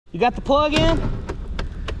You got the plug in?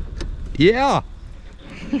 Yeah.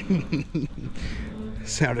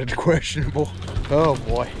 Sounded questionable. Oh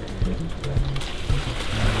boy.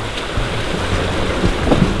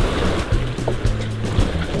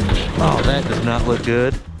 Oh, that does not look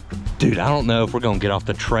good. Dude, I don't know if we're gonna get off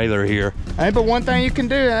the trailer here. Ain't but one thing you can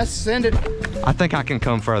do, that's send it. I think I can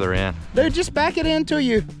come further in. Dude, just back it in till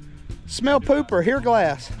you smell poop or hear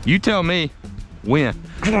glass. You tell me when.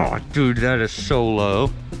 Oh, dude, that is so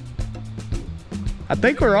low. I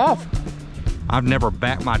think we're off. I've never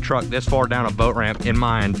backed my truck this far down a boat ramp in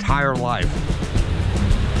my entire life.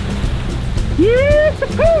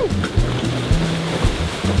 Yee-hoo!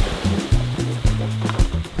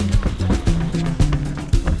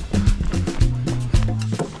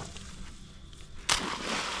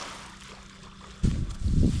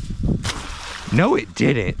 No, it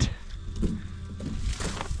didn't.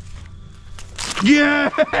 Yeah!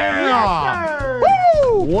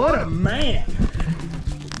 Woo! What a man.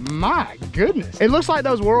 My goodness. It looks like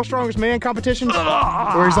those World's Strongest Man competitions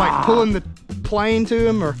where he's like pulling the plane to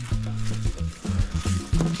him or...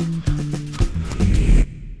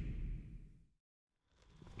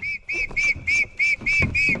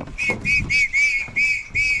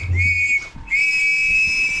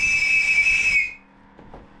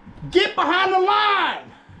 Get behind the line!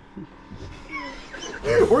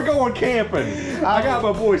 We're going camping. I got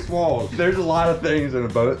my boy Swalls. There's a lot of things in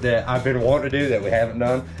the boat that I've been wanting to do that we haven't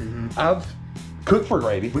done. I've cooked for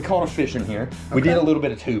gravy. We caught a fish in here. Okay. We did a little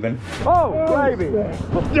bit of tubing. Oh, gravy. No.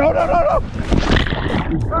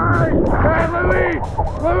 Hey,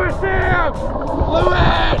 Louis here!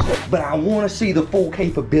 Louis! But I want to see the full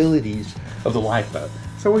capabilities of the lifeboat.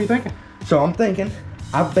 So what are you thinking? So I'm thinking,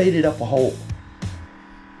 I've baited up a hole.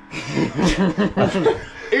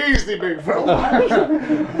 Easy, big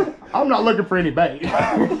fella. I'm not looking for any bait.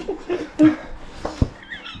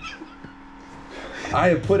 I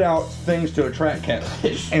have put out things to attract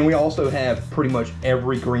catfish. And we also have pretty much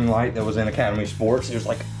every green light that was in Academy Sports. There's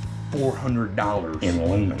like $400 in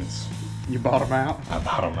lumens. You bought them out? I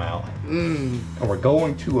bought them out. And we're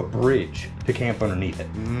going to a bridge to camp underneath it.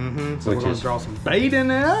 So we're gonna draw some bait in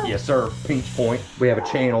there? Yes, sir. Pinch Point. We have a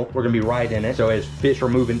channel. We're gonna be right in it. So as fish are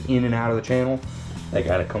moving in and out of the channel, they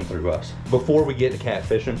gotta come through us. Before we get to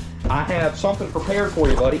catfishing, I have something prepared for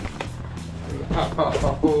you, buddy.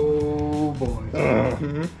 Oh boy.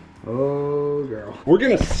 Oh girl. We're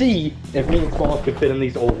gonna see if me and Claus can fit in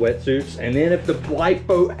these old wetsuits, and then if the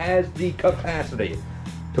lifeboat has the capacity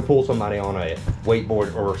to pull somebody on a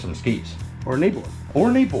wakeboard or some skis. Or a kneeboard. Or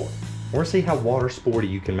a kneeboard. Or see how water sporty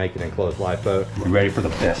you can make an enclosed lifeboat. You ready for the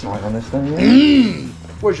best night on this thing?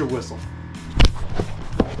 Where's your whistle?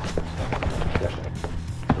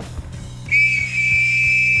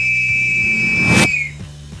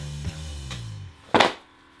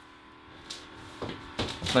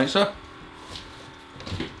 Think so?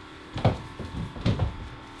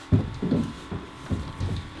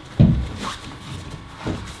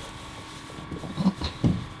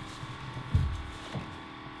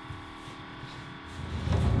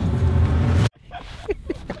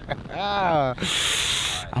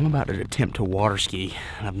 I'm about to attempt to water ski,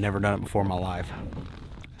 and I've never done it before in my life.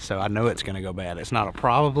 So I know it's gonna go bad. It's not a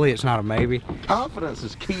probably, it's not a maybe. Confidence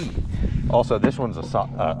is key. Also, this one's a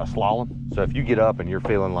slalom. So if you get up and you're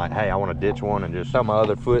feeling like, hey, I want to ditch one and just throw my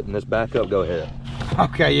other foot in this back up, go ahead.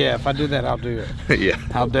 Okay, yeah, if I do that, I'll do it. Yeah.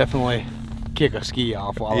 I'll definitely kick a ski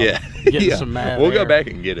off while I'm getting some mad We'll air. go back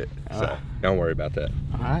and get it. So don't worry about that.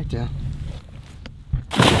 All right, then.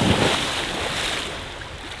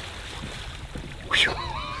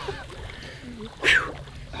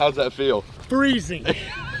 How's that feel? Freezing.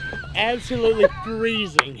 Absolutely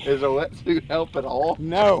freezing. Is a wetsuit help at all?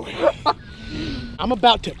 No. I'm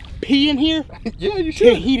about to pee in here. Yeah, you To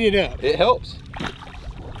should. heat it up. It helps.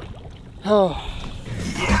 Oh.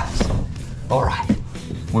 Yes. All right.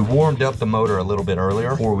 We warmed up the motor a little bit earlier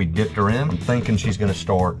before we dipped her in. I'm thinking she's gonna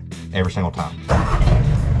start every single time.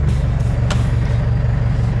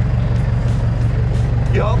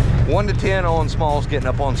 Yup. 1 to 10 on Smalls getting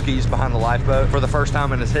up on skis behind the lifeboat for the first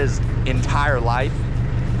time in his entire life.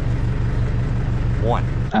 1.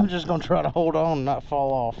 I'm just gonna try to hold on and not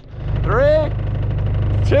fall off. 3,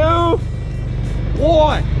 2,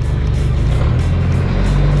 1.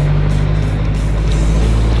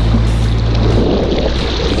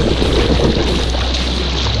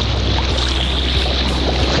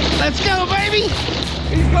 Let's go, baby!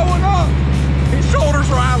 He's going up. His shoulders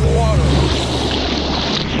are out of the water.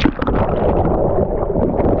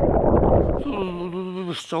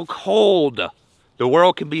 So cold. The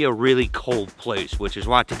world can be a really cold place, which is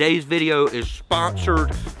why today's video is sponsored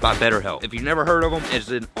by BetterHelp. If you've never heard of them, it's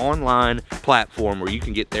an online platform where you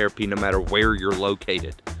can get therapy no matter where you're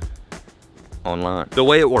located. Online. The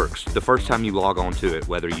way it works, the first time you log on to it,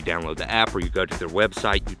 whether you download the app or you go to their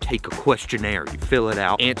website, you take a questionnaire, you fill it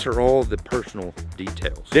out, answer all the personal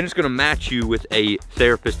details. Then it's gonna match you with a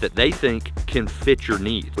therapist that they think can fit your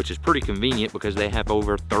needs, which is pretty convenient because they have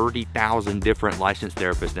over 30,000 different licensed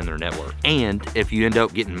therapists in their network. And if you end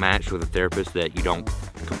up getting matched with a therapist that you don't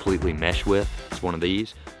completely mesh with, it's one of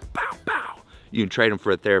these, bow, bow. You can trade them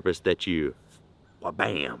for a therapist that you,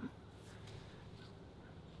 bam.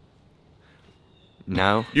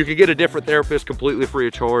 No. You can get a different therapist completely free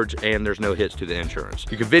of charge and there's no hits to the insurance.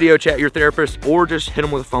 You can video chat your therapist or just hit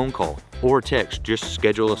them with a phone call or a text. Just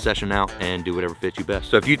schedule a session out and do whatever fits you best.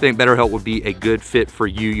 So if you think BetterHelp would be a good fit for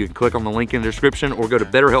you, you can click on the link in the description or go to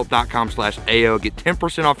betterhelp.com/AO. Get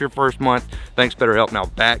 10% off your first month. Thanks, BetterHelp. Now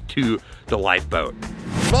back to the Lifeboat.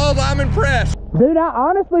 Bubs, I'm impressed. Dude, I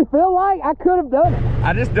honestly feel like I could have done it.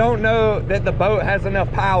 I just don't know that the boat has enough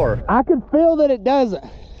power. I could feel that it doesn't.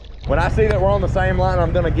 When I see that we're on the same line,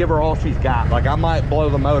 I'm gonna give her all she's got. Like, I might blow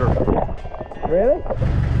the motor. Really?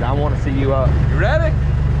 I wanna see you up. You ready?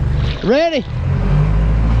 Ready.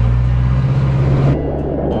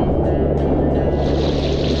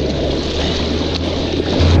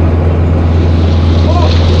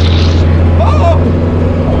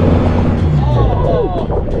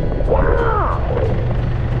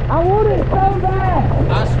 I want it so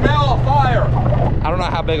bad. I smell a fire. I don't know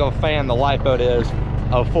how big of a fan the Lifeboat is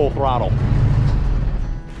of full throttle.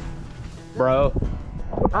 Bro.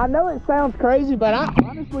 I know it sounds crazy, but I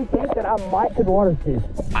honestly think that I might could water ski.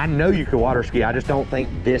 I know you can water ski. I just don't think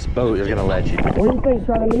this boat is gonna let you. What do you think?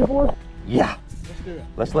 Try to leave for us? Yeah. Let's do it.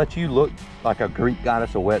 Let's let you look like a Greek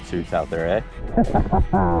goddess of wetsuits out there, eh?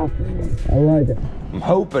 I like it. I'm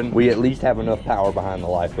hoping we at least have enough power behind the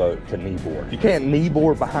Lifeboat to kneeboard. If you can't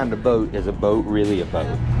kneeboard behind a boat, is a boat really a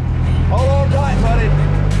boat? Hold on tight, buddy.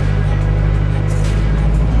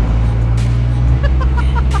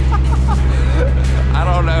 I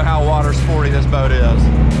don't know how water sporty this boat is.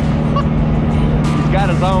 He's got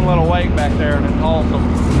his own little wake back there and it's awesome.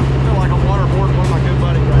 I feel like a waterboard with one of my good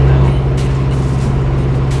buddies right now.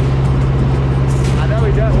 I know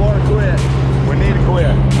he doesn't want to quit. We need to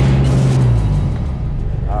quit.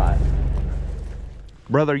 All right.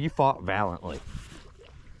 Brother, you fought valiantly.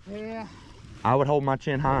 Yeah. I would hold my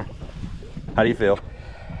chin high. How do you feel?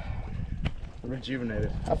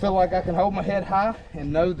 Rejuvenated. I feel like I can hold my head high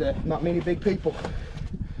and know that not many big people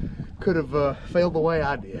could have failed the way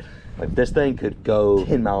I did. If this thing could go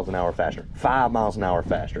 10 miles an hour faster, 5 miles an hour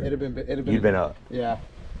faster, It'd have been. you'd been up. Yeah.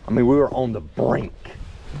 I mean, we were on the brink.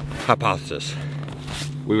 Hypothesis.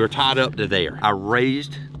 We were tied up to there. I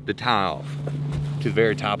raised the tie off to the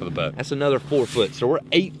very top of the boat. That's another 4 foot, so we're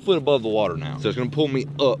 8 foot above the water now. So it's gonna pull me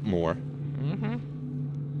up more.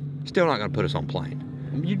 Still not gonna put us on plane.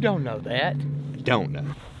 You don't know that. Don't know.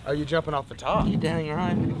 Are you jumping off the top? You dang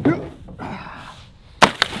right.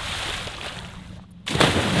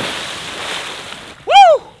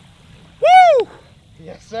 Woo! Woo!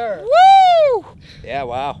 Yes, sir. Woo! Yeah,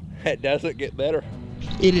 wow. That doesn't get better.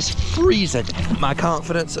 It is freezing. My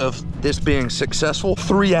confidence of this being successful,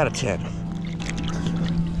 3 out of 10.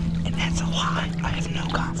 And that's a lie. I have no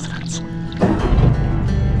confidence.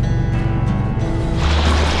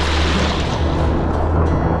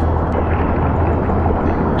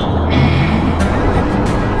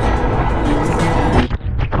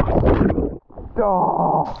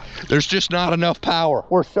 Oh, there's just not enough power.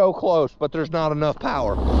 We're so close, but there's not enough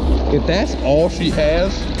power. If that's all she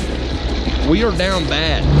has, we are down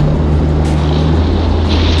bad.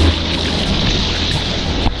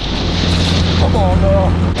 Come on now.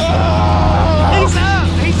 Oh! He's up!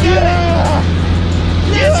 He's Yeah!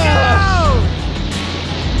 Let's Yeah!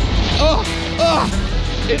 Oh,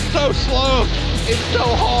 it's so slow. It's so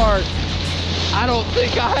hard. I don't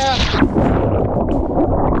think I have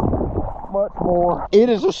much more. It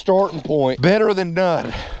is a starting point. Better than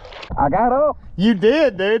none. I got up. You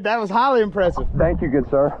did, dude. That was highly impressive. Thank you, good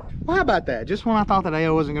sir. Well, how about that? Just when I thought that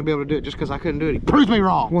AO wasn't going to be able to do it just because I couldn't do it, he proves me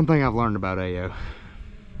wrong. One thing I've learned about AO,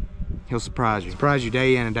 he'll surprise you. Surprise you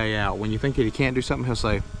day in and day out. When you think that he can't do something, he'll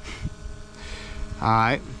say, all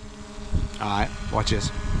right, watch this.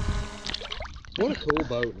 What a cool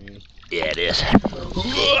boat, man. Yeah, it is.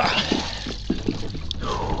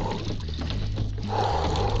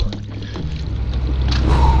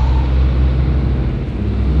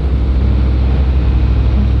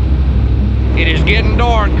 It is getting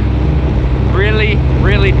dark. Really,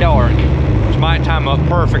 really dark. might time up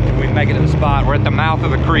perfect if we make it to the spot. We're at the mouth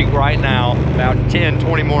of the creek right now. About 10,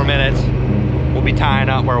 20 more minutes. We'll be tying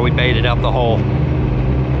up where we baited up the hole.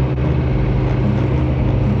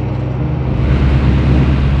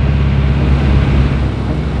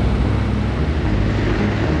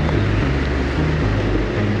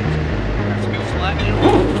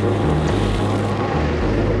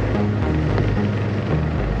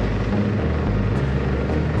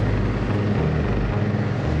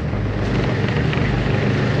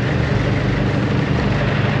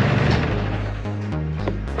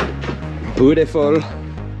 Beautiful.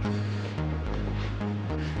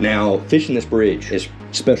 Now, fishing this bridge is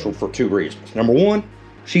special for 2 reasons. Number 1,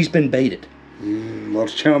 she's been baited.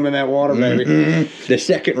 Let's chum in that water, baby. The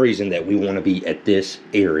second reason that we want to be at this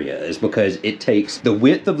area is because it takes the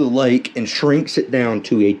width of the lake and shrinks it down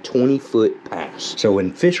to a 20-foot pass. So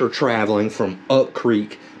when fish are traveling from up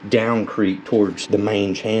creek, down creek towards the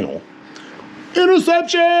main channel.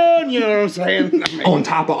 Interception! You know what I'm saying? On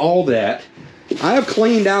top of all that, I have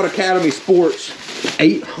cleaned out Academy Sports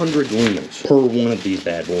 800 lumens per one of these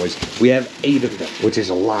bad boys. We have 8 of them, which is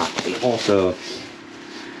a lot. And also,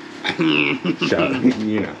 so,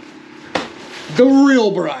 you know. The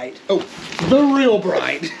real bright. Oh, the real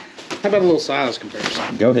bright. How about a little size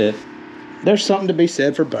comparison? Go ahead. There's something to be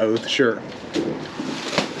said for both, sure.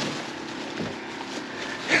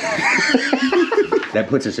 That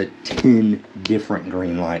puts us at 10 different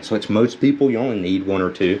green lights. So it's most people, you only need 1 or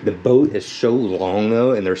 2. The boat is so long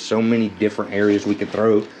though, and there's so many different areas we could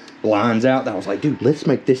throw lines out that I was like, dude, let's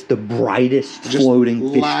make this the brightest floating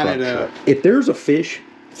fish structure. If there's a fish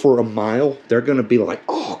for a mile, they're gonna be like,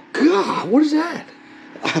 oh God, what is that?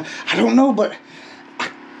 I don't know, but I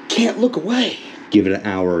can't look away. Give it an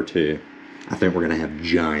hour or 2. I think we're gonna have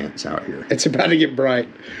giants out here. It's about to get bright.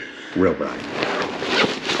 Real bright.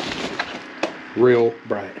 Real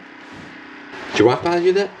bright. Did your wife buy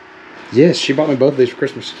you that? Yes, she bought me both of these for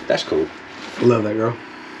Christmas. That's cool. Love that girl.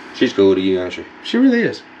 She's cool to you, ain't she? She really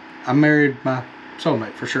is. I married my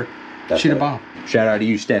soulmate for sure. She the bomb. Shout out to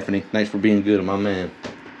you, Stephanie. Thanks for being good to my man.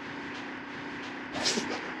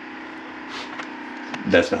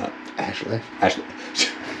 That's not Ashley. Ashley.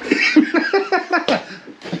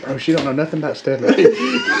 Bro, she don't know nothing about Stephanie.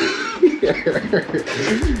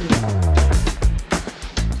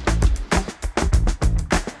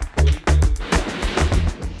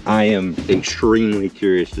 I am extremely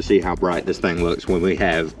curious to see how bright this thing looks when we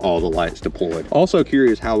have all the lights deployed. Also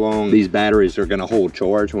curious how long these batteries are gonna hold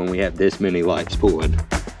charge when we have this many lights pulling.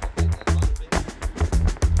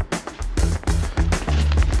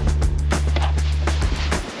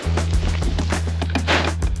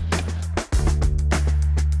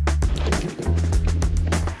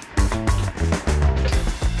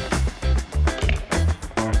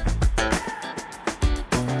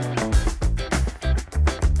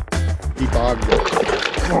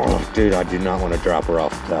 Oh, dude, I do not want to drop her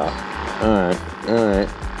off the top. All right.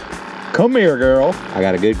 Come here, girl. I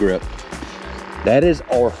got a good grip. That is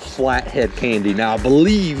our flathead candy. Now, I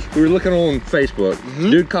believe we were looking on Facebook.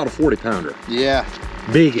 Dude caught a 40-pounder. Yeah.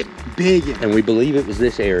 Biggin. Biggin. And we believe it was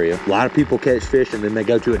this area. A lot of people catch fish and then they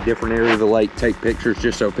go to a different area of the lake, take pictures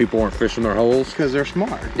just so people aren't fishing their holes. Because they're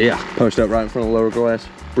smart. Yeah. Post up right in front of the lower glass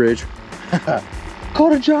bridge.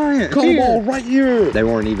 Caught a giant. Caught a ball right here. They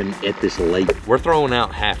weren't even at this lake. We're throwing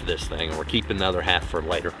out half of this thing and we're keeping the other half for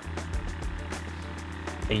later.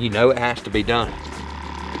 And you know it has to be done.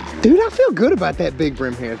 Dude, I feel good about that big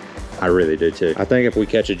brimhead. I really do too. I think if we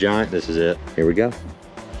catch a giant, this is it. Here we go.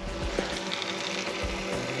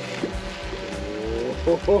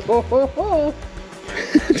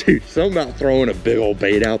 Dude, something about throwing a big old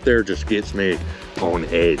bait out there just gets me on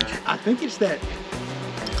edge. I think it's that.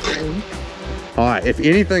 All right, if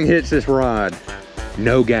anything hits this rod,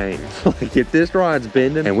 no game. Like if this rod's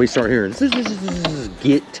bending and we start hearing zzz,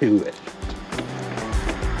 get to it.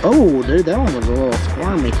 Oh, dude, that one was a little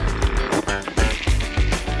squirmy.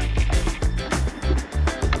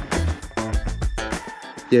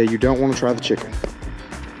 Yeah, you don't want to try the chicken.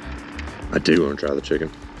 I do want to try the chicken.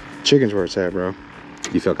 Chicken's where it's at, bro.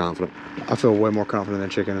 You feel confident? I feel way more confident than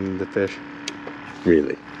chicken and the fish.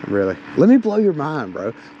 Really? Really. Let me blow your mind, bro.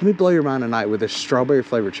 Let me blow your mind tonight with this strawberry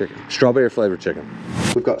flavored chicken. Strawberry flavored chicken.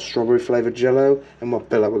 We've got strawberry flavored jello, and we'll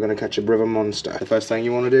feel like we're gonna catch a river monster. The first thing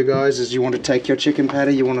you want to do, guys, is you want to take your chicken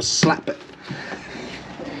patty, you want to slap it.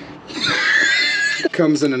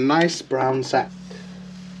 Comes in a nice brown sack.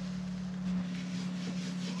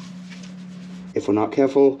 If we're not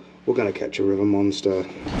careful, we're gonna catch a river monster.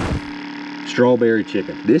 Strawberry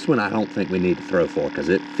chicken. This one I don't think we need to throw for because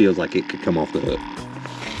it feels like it could come off the hook.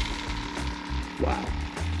 Wow.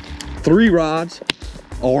 3 rods,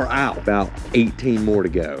 are out. About 18 more to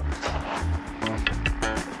go.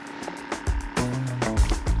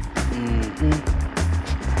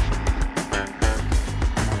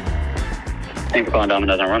 Thank you for calling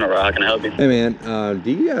Domino's on Runner. How can I help you? Hey man,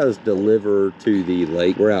 do you guys deliver to the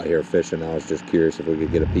lake? We're out here fishing. I was just curious if we could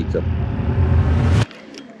get a pizza.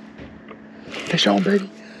 Fish on, baby.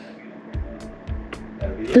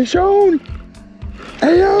 Fish on.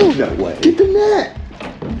 Hey yo. No way. Get the net.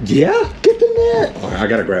 Yeah? Get the net. All right, I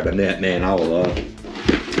gotta grab a net, man.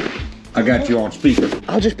 I got you on speaker.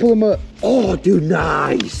 I'll just pull him up. Oh, dude,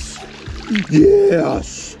 nice.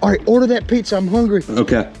 Yes. All right, order that pizza. I'm hungry.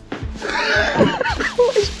 Okay.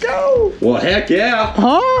 Let's go. Well, heck yeah.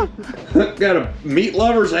 Huh? Got a meat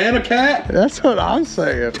lovers and a cat? That's what I'm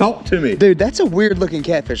saying. Talk to me. Dude, that's a weird looking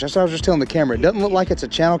catfish. That's what I was just telling the camera. It doesn't look like it's a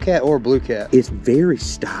channel cat or a blue cat. It's very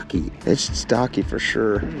stocky. It's stocky for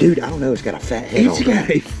sure. Dude, I don't know. It's got a fat head on it. It's got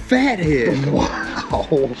a fat head.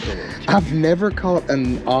 Wow. I've never caught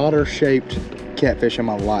an otter shaped catfish in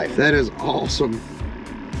my life. That is awesome.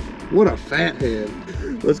 What a fat head.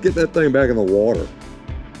 Let's get that thing back in the water.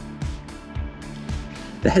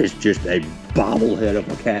 That is just a bobblehead of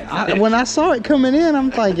a cat. When I saw it coming in,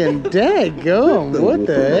 I'm thinking, daggum, what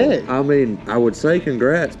the heck? I mean, I would say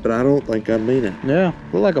congrats, but I don't think I mean it. Yeah,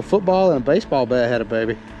 looked like a football and a baseball bat had a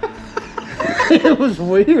baby. It was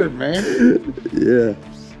weird, man. Yeah.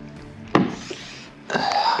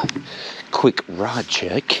 Quick rod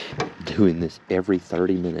check. Doing this every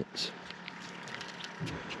 30 minutes.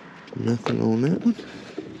 Nothing on that one.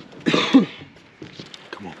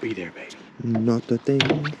 Come on, be there, baby. Not the thing.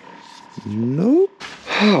 Nope.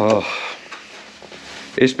 Oh,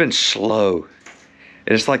 it's been slow.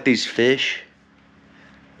 And it's like these fish,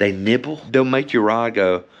 they nibble. They'll make your rod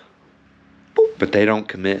go, boop, but they don't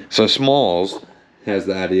commit. So Smalls Has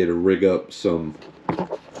the idea to rig up some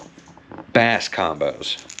bass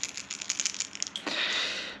combos.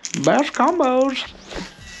 Bass combos.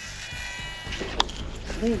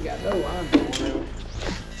 I ain't got no line going on.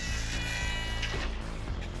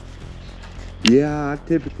 Yeah, I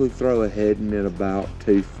typically throw a heading at about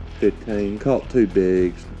 215. Caught two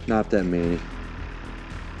bigs, not that many.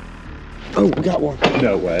 Oh, we got one.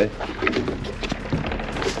 No way.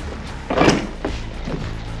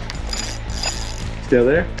 Still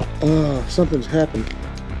there? Something's happened.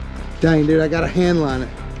 Dang, dude, I got a hand line it.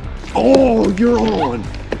 Oh, you're on.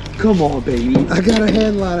 Come on, baby. I got a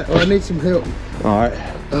hand line it, or I need some help. All right.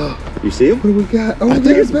 You see him? What do we got? Oh, I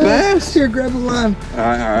think it's bass. Here, grab the line. All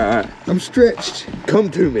right. I'm stretched. Come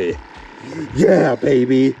to me. Yeah,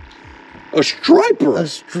 baby. A striper. A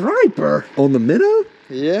striper? On the minnow?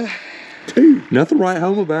 Yeah. Dude, nothing to write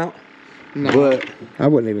home about. No, But I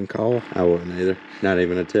wouldn't even call. I wouldn't either. Not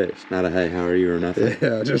even a text. Not a hey, how are you or nothing.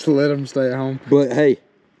 Yeah, just let them stay at home. But hey,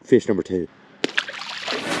 fish number 2.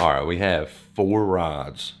 All right, we have 4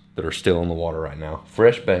 rods that are still in the water right now.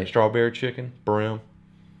 Fresh bait, strawberry chicken, brim,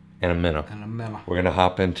 and a minnow. We're gonna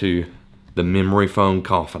hop into the memory foam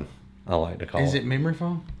coffin, I like to call it. Is it memory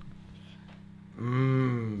foam?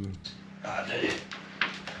 I did.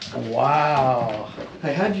 Wow.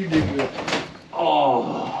 Hey, how'd you do it?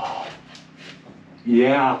 Oh,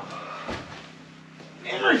 yeah.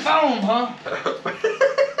 Memory foam, huh?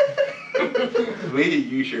 Me and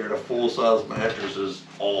you shared a full-size mattress is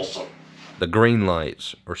awesome. The green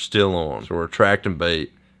lights are still on, so we're attracting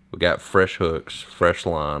bait. We got fresh hooks, fresh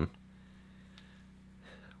line.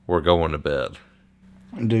 We're going to bed.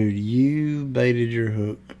 Dude, you baited your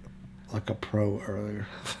hook like a pro earlier.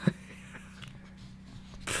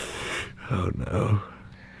 Oh no.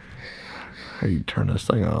 How do you turn this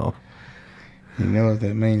thing off? You know what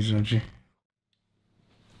that means, don't you?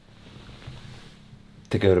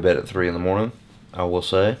 To go to bed at 3 in the morning, I will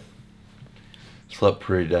say, slept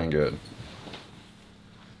pretty dang good.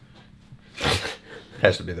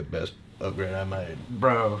 Has to be the best upgrade I made.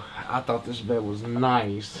 Bro, I thought this bed was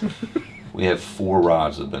nice. We have 4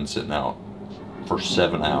 rods that have been sitting out for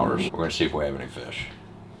 7 hours. We're gonna see if we have any fish.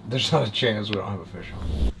 There's not a chance we don't have a fish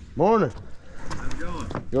on. Morning. How's it going?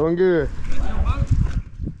 Going good.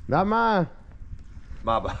 Not mine.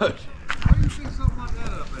 My boat. Where do you see something like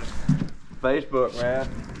that up there? Facebook, man.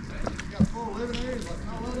 You got full living areas like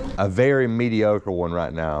all of them? A very mediocre one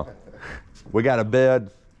right now. We got a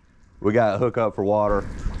bed. We got a hookup for water.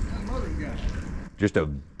 That motor you got. Just a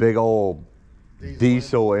big old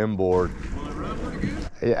diesel inboard. Will it run pretty good?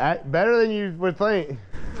 Yeah, better than you would think.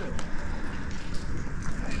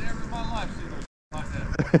 I ain't never in my life seen no like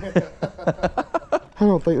that. I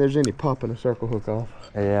don't think there's any pop in a circle hook off.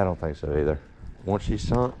 Yeah, I don't think so either. Once she's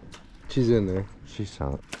sunk, She's in there. she's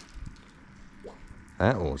sunk.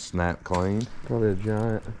 That one snapped clean. Probably a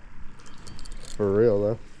giant. For real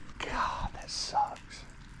though. God, that sucks.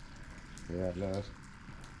 Yeah, it does.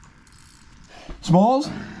 Smalls?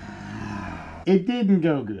 It didn't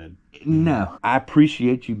go good. No. I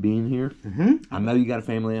appreciate you being here. Mm-hmm. I know you got a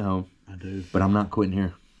family at home. I do. But I'm not quitting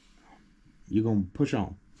here. You're going to push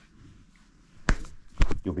on.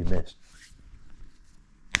 You'll be missed.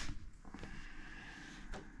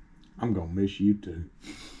 I'm going to miss you too.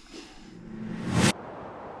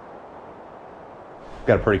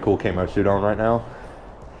 Got a pretty cool camo suit on right now.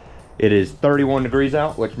 It is 31 degrees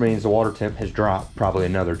out, which means the water temp has dropped probably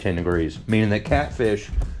another 10 degrees, meaning that catfish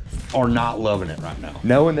are not loving it right now.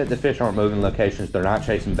 Knowing that the fish aren't moving locations, they're not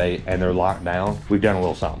chasing bait, and they're locked down, we've done a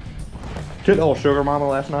little something. Took the old sugar mama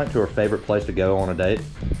last night to her favorite place to go on a date,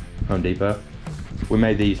 Home Depot. We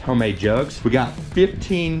made these homemade jugs. We got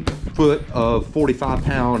 15 foot of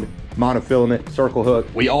 45-pound monofilament circle hook.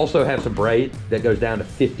 We also have some braid that goes down to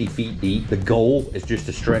 50 feet deep. The goal is just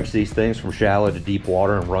to stretch these things from shallow to deep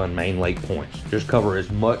water and run main lake points. Just cover as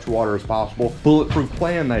much water as possible. Bulletproof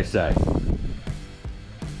plan, they say.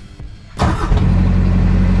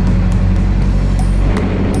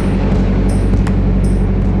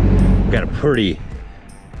 Got a pretty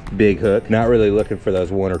big hook. Not really looking for those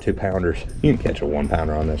 1 or 2 pounders. You can catch a 1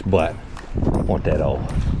 pounder on this, but I want that old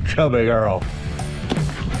chubby girl.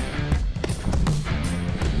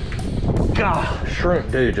 God,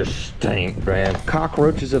 shrimp do just stink, man.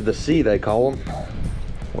 Cockroaches of the sea, they call them.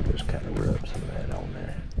 We'll just kind of rub some of that on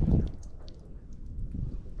there.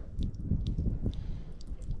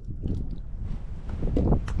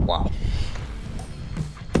 Wow.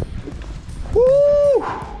 Woo!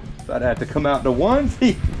 I'd have to come out to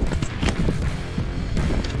onesie.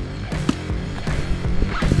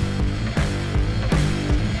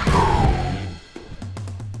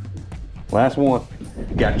 Last one.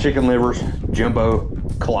 Got chicken livers, jumbo,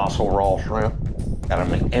 colossal raw shrimp. Got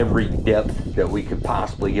them in every depth that we could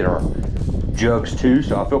possibly get our jugs to,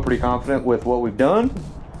 so I feel pretty confident with what we've done.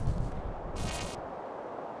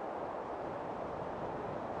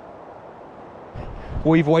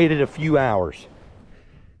 We've waited a few hours.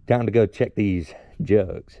 Time to go check these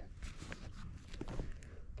jugs.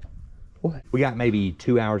 What? We got maybe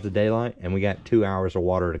 2 hours of daylight and we got 2 hours of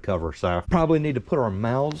water to cover, so probably need to put our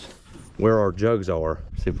mouths where our jugs are,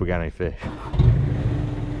 see if we got any fish.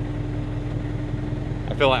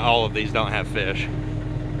 I feel like all of these don't have fish.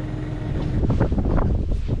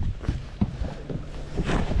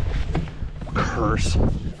 Curse.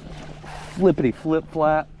 Flippity flip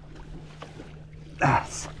flap.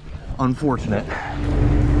 That's unfortunate.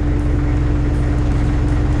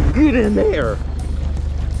 Get in there.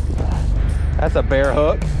 That's a bear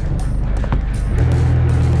hook.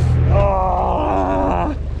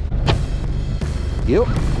 Oh. Yep.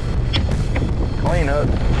 Clean hook.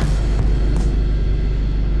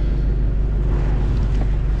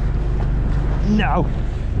 No.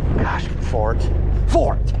 Gosh, fort.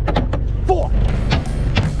 Fort. Fort.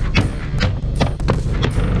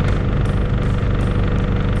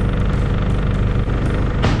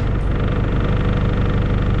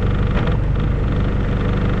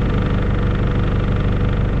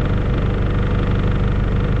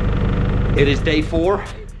 It is day 4.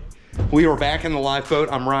 We are back in the lifeboat.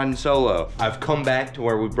 I'm riding solo. I've come back to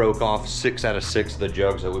where we broke off 6 out of 6 of the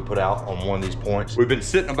jugs that we put out on one of these points. We've been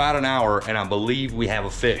sitting about an hour and I believe we have a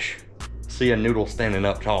fish. See a noodle standing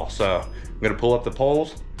up tall. So I'm gonna pull up the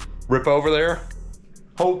poles, rip over there.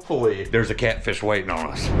 Hopefully there's a catfish waiting on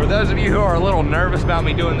us. For those of you who are a little nervous about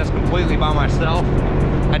me doing this completely by myself,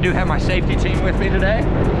 I do have my safety team with me today.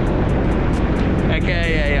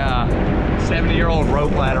 AKA a 70-year-old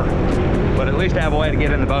rope ladder. But at least I have a way to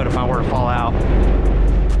get in the boat if I were to fall out.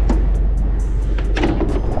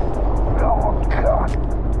 Oh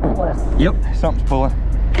God. Yep, something's pulling.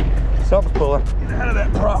 Something's pulling. Get out of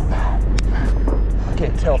that prop. I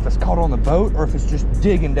can't tell if it's caught on the boat or if it's just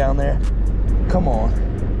digging down there. Come on.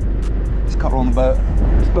 It's caught on the boat.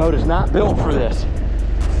 This boat is not built for this.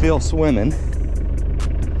 Feel swimming.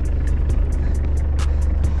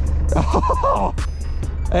 Oh,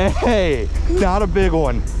 hey, not a big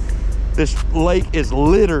one. This lake is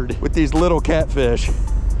littered with these little catfish.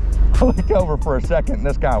 I looked over for a second and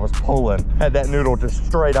this guy was pulling. Had that noodle just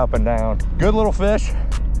straight up and down. Good little fish.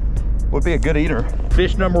 Would be a good eater.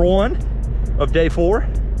 Fish number 1 of day 4.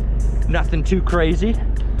 Nothing too crazy,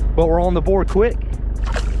 but we're on the board quick.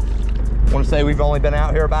 I want to say we've only been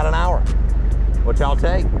out here about an hour, which I'll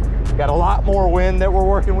take. Got a lot more wind that we're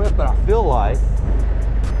working with, but I feel like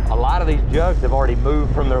a lot of these jugs have already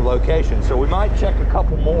moved from their location, so we might check a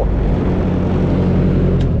couple more.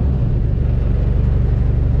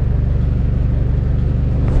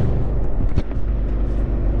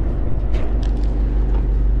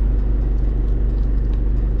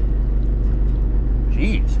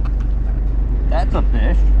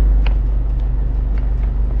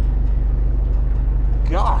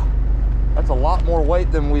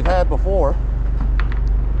 bite than we've had before.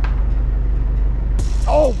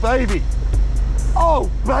 Oh, baby. Oh,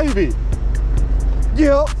 baby.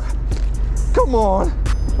 Yep. Come on.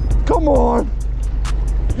 Come on.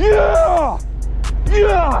 Yeah.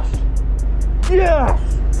 Yes. Yes.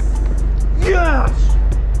 Yes.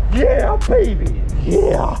 Yeah, baby.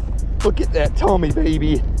 Yeah. Look at that tummy,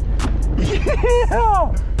 baby.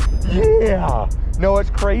 Yeah. Yeah. No, it's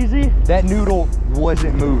crazy. That noodle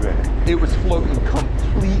wasn't moving. It was floating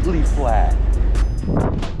completely flat.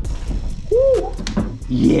 Woo.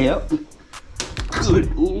 Yep.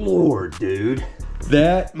 Good Lord, dude.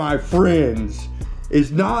 That, my friends,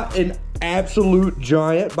 is not an absolute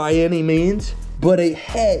giant by any means, but a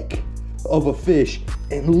heck of a fish.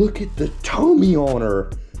 And look at the tummy on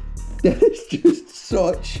her. That is just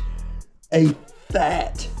such a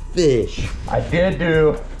fat fish. I did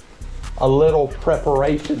do a little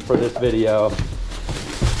preparation for this video.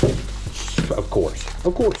 Of course.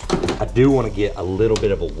 I do want to get a little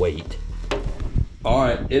bit of a weight. All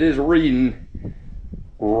right, it is reading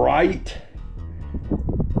right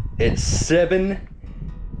at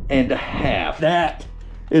 7.5. That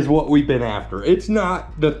is what we've been after. It's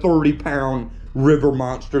not the 30-pound river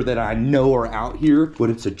monster that I know are out here,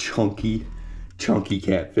 but it's a chunky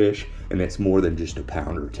catfish, and it's more than just a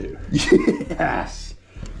pound or two. Yes.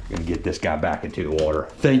 Gonna get this guy back into the water.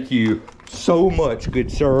 Thank you so much,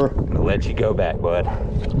 good sir. I'm gonna let you go back, bud.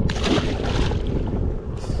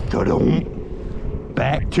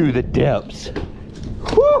 Back to the depths.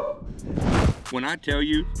 Woo! When I tell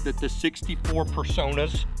you that the 64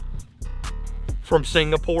 personas from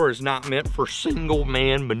Singapore is not meant for single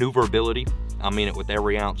man maneuverability, I mean it with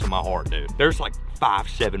every ounce of my heart, dude. There's like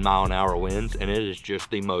 5-7 mile an hour winds, and it is just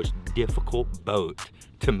the most difficult boat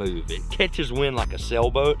to move. It catches wind like a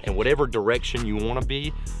sailboat, and whatever direction you want to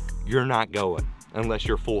be, you're not going unless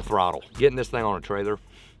you're full throttle. Getting this thing on a trailer,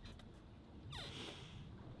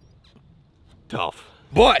 tough.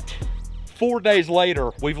 But 4 days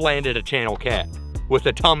later, we've landed a channel cat with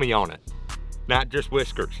a tummy on it, not just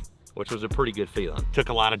whiskers, which was a pretty good feeling. Took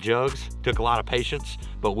a lot of jugs, took a lot of patience,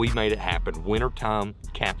 but we made it happen. Wintertime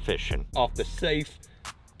catfishing off the safe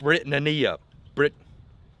Britannia.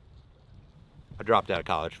 I dropped out of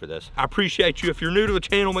college for this. I appreciate you. If you're new to the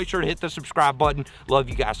channel, make sure to hit the subscribe button. Love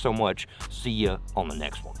you guys so much. See ya on the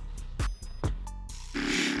next one.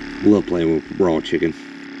 Love playing with raw chicken.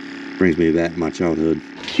 Brings me back to my childhood.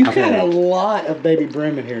 You got a lot of baby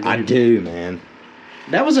brim in here, dude. I do, man.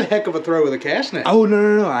 That was a heck of a throw with a cast net. Oh,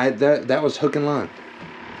 no. That was hook and line.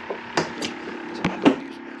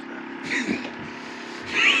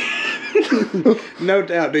 No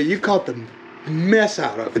doubt, dude. You caught the mess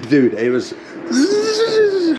out of it. Dude, it was